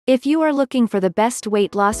If you are looking for the best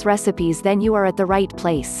weight loss recipes, then you are at the right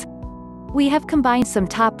place. We have combined some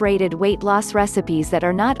top-rated weight loss recipes that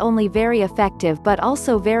are not only very effective but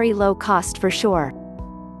also very low cost for sure.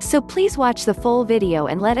 So please watch the full video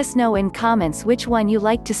and let us know in comments which one you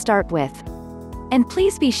like to start with. And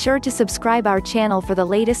please be sure to subscribe our channel for the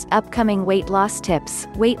latest upcoming weight loss tips,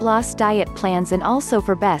 weight loss diet plans, and also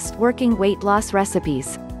for best working weight loss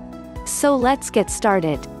recipes. So let's get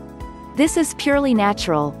started. This is Purely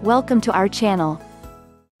Natural. Welcome to our channel.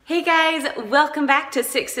 Hey guys, welcome back to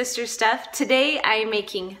Six Sister Stuff. Today I am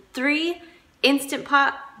making 3 Instant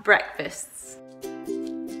Pot breakfasts.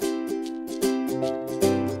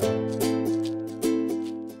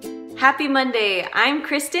 Happy Monday, I'm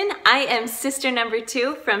Kristen. I am sister number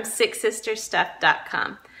 2 from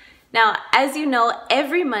sixsisterstuff.com. Now, as you know,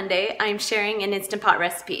 every Monday I'm sharing an Instant Pot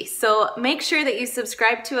recipe. So make sure that you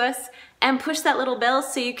subscribe to us and push that little bell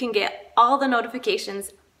so you can get all the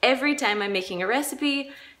notifications every time I'm making a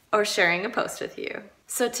recipe or sharing a post with you.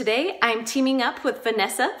 So today I'm teaming up with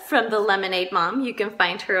Vanessa from the Lemonade Mom. You can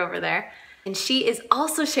find her over there. And she is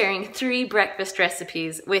also sharing 3 breakfast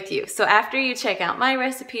recipes with you. So after you check out my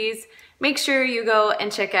recipes, make sure you go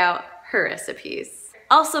and check out her recipes.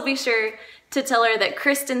 Also be sure to tell her that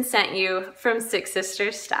Kristen sent you from Six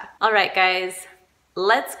Sisters Stuff. All right, guys,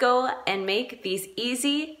 let's go and make these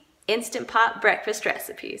easy Instant Pot breakfast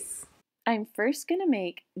recipes. I'm first gonna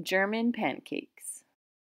make German pancakes.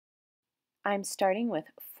 I'm starting with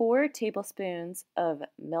 4 tablespoons of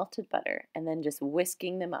melted butter and then just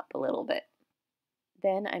whisking them up a little bit.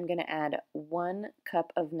 Then I'm going to add 1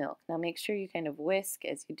 cup of milk. Now make sure you kind of whisk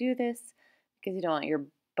as you do this because you don't want your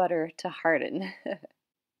butter to harden.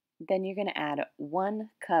 Then you're going to add 1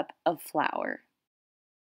 cup of flour.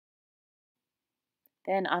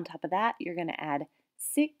 Then on top of that, you're going to add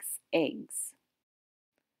 6 eggs.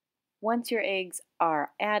 Once your eggs are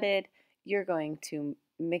added, you're going to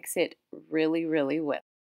mix it really, really well.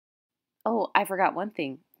 Oh, I forgot one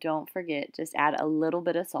thing. Don't forget, just add a little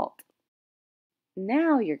bit of salt.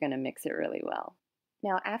 Now you're going to mix it really well.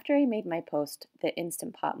 Now, after I made my post, the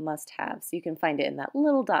Instant Pot must-haves, you can find it in that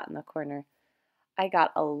little dot in the corner, I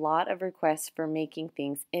got a lot of requests for making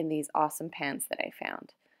things in these awesome pans that I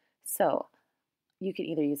found. So, you can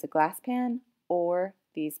either use a glass pan or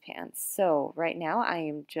these pans. So, right now I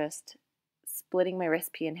am just splitting my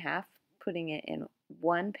recipe in half, putting it in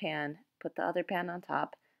one pan, put the other pan on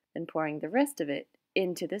top, then pouring the rest of it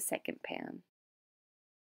into the second pan.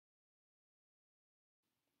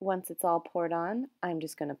 Once it's all poured on, I'm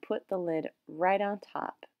just going to put the lid right on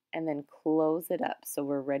top and then close it up so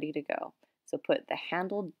we're ready to go. So put the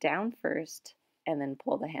handle down first and then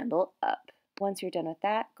pull the handle up. Once you're done with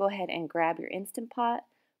that, go ahead and grab your Instant Pot,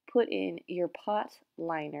 put in your pot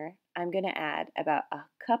liner. I'm going to add about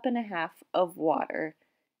 1.5 cups of water.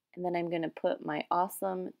 And then I'm going to put my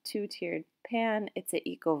awesome 2-tiered pan. It's an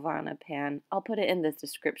Ecovana pan. I'll put it in the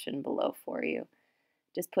description below for you.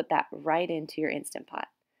 Just put that right into your Instant Pot.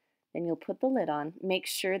 Then you'll put the lid on. Make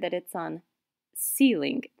sure that it's on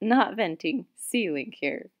sealing, not venting, sealing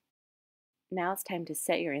here. Now it's time to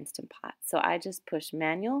set your Instant Pot. So I just pushed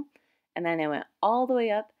manual and then I went all the way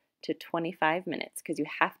up to 25 minutes because you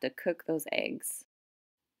have to cook those eggs.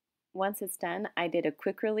 Once it's done, I did a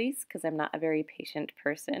quick release because I'm not a very patient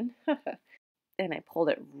person. And I pulled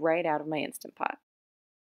it right out of my Instant Pot.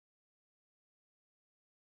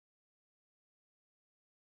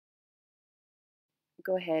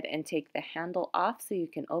 Go ahead and take the handle off so you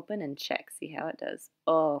can open and check, see how it does.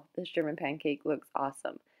 Oh, this German pancake looks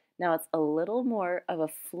awesome. Now it's a little more of a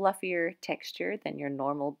fluffier texture than your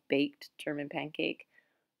normal baked German pancake,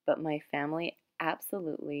 but my family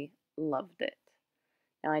absolutely loved it.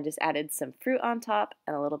 Now I just added some fruit on top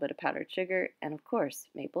and a little bit of powdered sugar and of course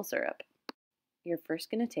maple syrup. You're first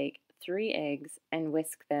going to take 3 eggs and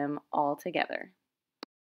whisk them all together.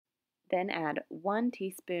 Then add 1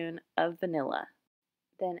 teaspoon of vanilla.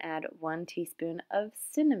 Then add 1 teaspoon of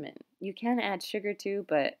cinnamon. You can add sugar too,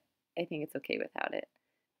 but I think it's okay without it.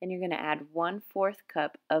 Then you're going to add 1/4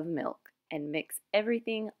 cup of milk and mix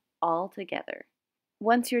everything all together.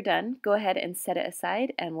 Once you're done, go ahead and set it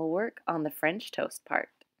aside and we'll work on the French toast part.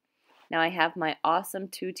 Now I have my awesome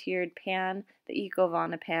 2-tiered pan, the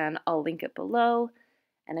Ecovana pan. I'll link it below.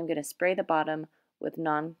 And I'm going to spray the bottom with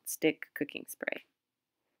non-stick cooking spray.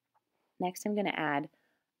 Next I'm going to add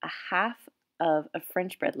 1/2 of a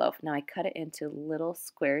French bread loaf. Now I cut it into little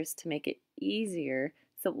squares to make it easier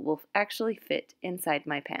so it will actually fit inside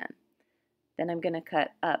my pan. Then I'm going to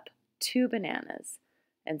cut up 2 bananas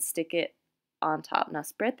and stick it on top. Now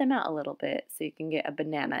spread them out a little bit so you can get a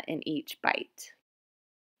banana in each bite.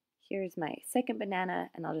 Here's my second banana,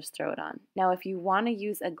 and I'll just throw it on. Now, if you want to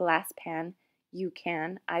use a glass pan, you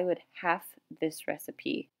can. I would half this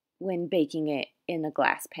recipe when baking it in a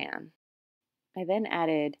glass pan. I then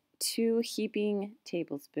added 2 heaping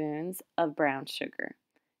tablespoons of brown sugar.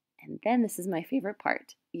 And then this is my favorite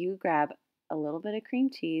part. You grab a little bit of cream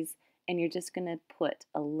cheese and you're just going to put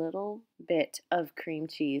a little bit of cream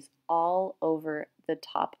cheese all over the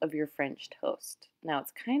top of your French toast. Now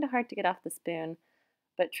it's kind of hard to get off the spoon,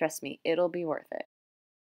 but trust me, it'll be worth it.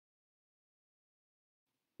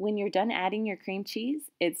 When you're done adding your cream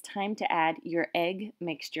cheese, it's time to add your egg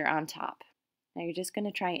mixture on top. Now you're just going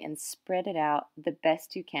to try and spread it out the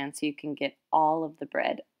best you can so you can get all of the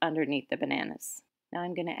bread underneath the bananas. Now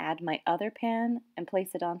I'm going to add my other pan and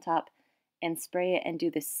place it on top and spray it and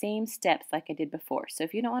do the same steps like I did before. So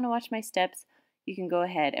if you don't want to watch my steps, you can go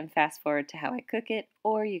ahead and fast forward to how I cook it,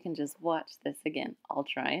 or you can just watch this again. I'll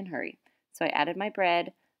try and hurry. So I added my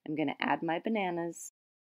bread, I'm going to add my bananas,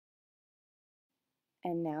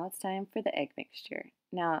 and now it's time for the egg mixture.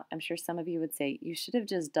 Now I'm sure some of you would say, you should have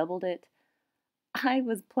just doubled it. I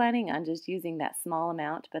was planning on just using that small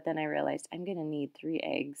amount, but then I realized I'm going to need 3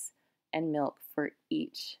 eggs and milk for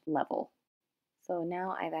each level. So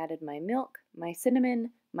now I've added my milk, my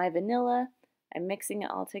cinnamon, my vanilla. I'm mixing it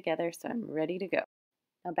all together so I'm ready to go.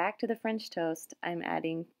 Now back to the French toast, I'm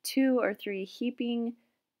adding 2 or 3 heaping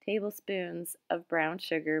tablespoons of brown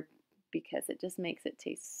sugar because it just makes it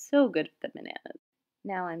taste so good with the bananas.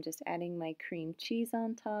 Now I'm just adding my cream cheese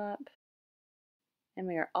on top. And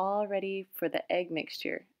we are all ready for the egg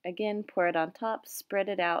mixture. Again, pour it on top, spread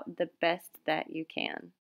it out the best that you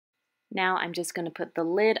can. Now I'm just going to put the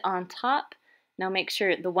lid on top. Now make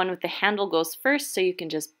sure the one with the handle goes first so you can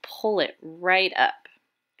just pull it right up.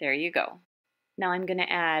 There you go. Now I'm going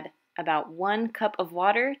to add about 1 cup of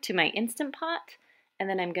water to my Instant Pot, and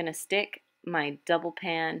then I'm going to stick my double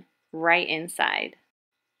pan right inside.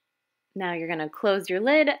 Now you're going to close your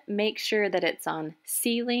lid, make sure that it's on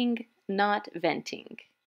sealing, not venting.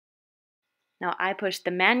 Now I push the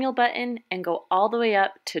manual button and go all the way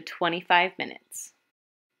up to 25 minutes.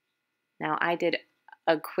 Now I did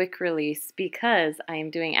a quick release because I am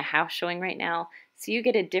doing a house showing right now, so you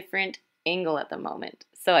get a different angle at the moment.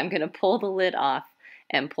 So I'm going to pull the lid off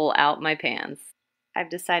and pull out my pans. I've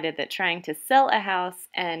decided that trying to sell a house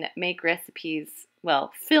and make recipes,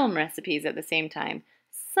 well, film recipes at the same time,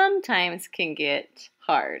 sometimes can get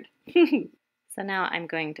hard. So now I'm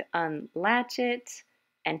going to unlatch it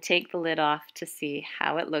and take the lid off to see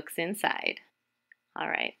how it looks inside. All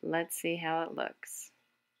right, let's see how it looks.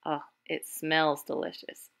 Oh, it smells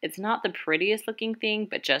delicious. It's not the prettiest looking thing,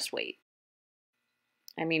 but just wait.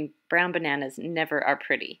 I mean, brown bananas never are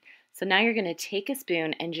pretty. So now you're going to take a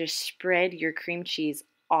spoon and just spread your cream cheese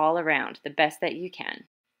all around the best that you can.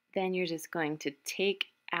 Then you're just going to take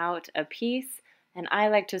out a piece, and I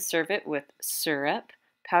like to serve it with syrup,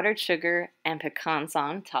 powdered sugar, and pecans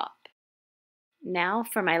on top. Now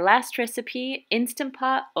for my last recipe, Instant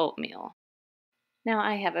Pot oatmeal. Now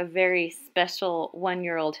I have a very special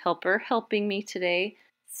 1-year-old helper helping me today,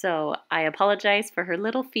 so I apologize for her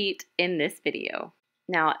little feet in this video.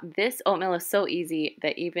 Now this oatmeal is so easy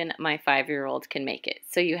that even my 5-year-old can make it.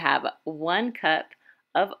 So you have 1 cup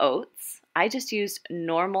of oats. I just used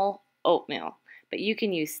normal oatmeal, but you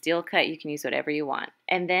can use steel cut, you can use whatever you want.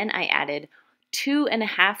 And then I added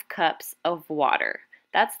 2.5 cups of water.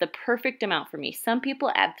 That's the perfect amount for me. Some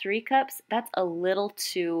people add 3 cups. That's a little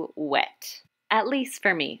too wet. At least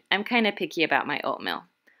for me. I'm kind of picky about my oatmeal.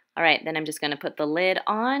 All right, then I'm just going to put the lid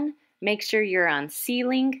on. Make sure you're on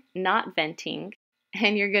sealing, not venting.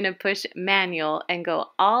 And you're going to push manual and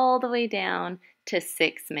go all the way down to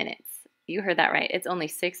 6 minutes. You heard that right. It's only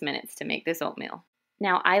 6 minutes to make this oatmeal.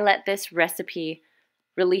 Now, I let this recipe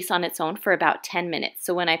release on its own for about 10 minutes.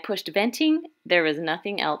 So when I pushed venting, there was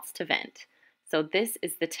nothing else to vent. So this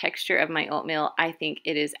is the texture of my oatmeal. I think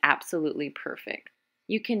it is absolutely perfect.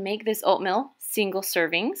 You can make this oatmeal single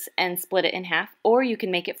servings and split it in half, or you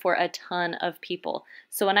can make it for a ton of people.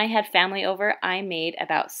 So when I had family over, I made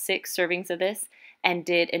about 6 servings of this and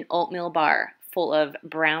did an oatmeal bar full of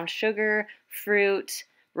brown sugar, fruit,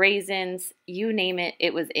 raisins, you name it,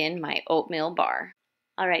 it was in my oatmeal bar.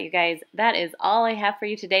 All right, you guys, that is all I have for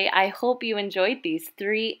you today. I hope you enjoyed these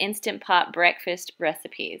 3 Instant Pot breakfast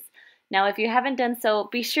recipes. Now, if you haven't done so,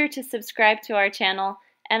 be sure to subscribe to our channel.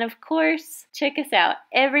 And of course, check us out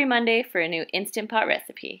every Monday for a new Instant Pot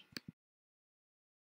recipe.